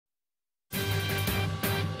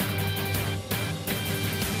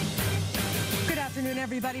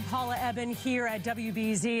everybody. Paula, Ebben here at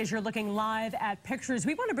WBZ. As you're looking live at pictures,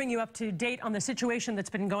 we want to bring you up to date on the situation that's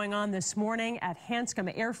been going on this morning at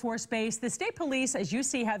Hanscom Air Force Base. The state police, as you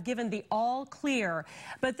see, have given the all clear.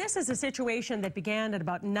 But this is a situation that began at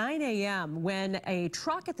about 9 a.m. when a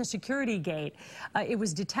truck at the security gate, it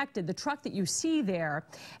was detected. The truck that you see there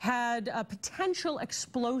had a potential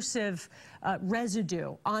explosive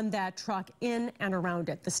residue on that truck in and around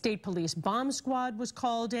it. The state police bomb squad was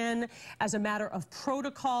called in. As a matter of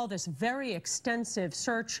protocol, this very extensive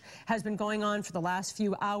search has been going on for the last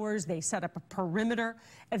few hours. They set up a perimeter,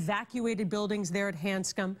 evacuated buildings there at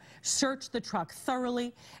Hanscom, searched the truck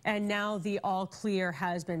thoroughly, and now the all clear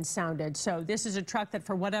has been sounded. So this is a truck that,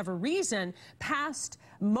 for whatever reason, passed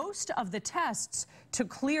most of the tests to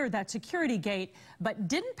clear that security gate, but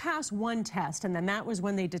didn't pass one test, and then that was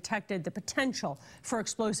when they detected the potential for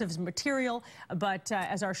explosives material. But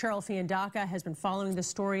as our Cheryl Fiandaca has been following the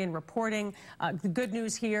story and reporting, the good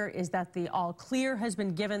news here is that the all clear has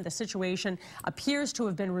been given. The situation appears to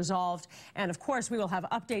have been resolved, and of course we will have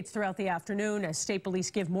updates throughout the afternoon as state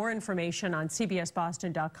police give more information on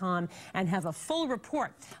CBSBoston.com and have a full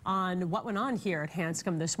report on what went on here at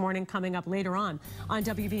Hanscom this morning coming up later on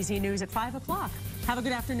WBZ News at 5 o'clock. Have a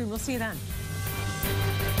good afternoon. We'll see you then.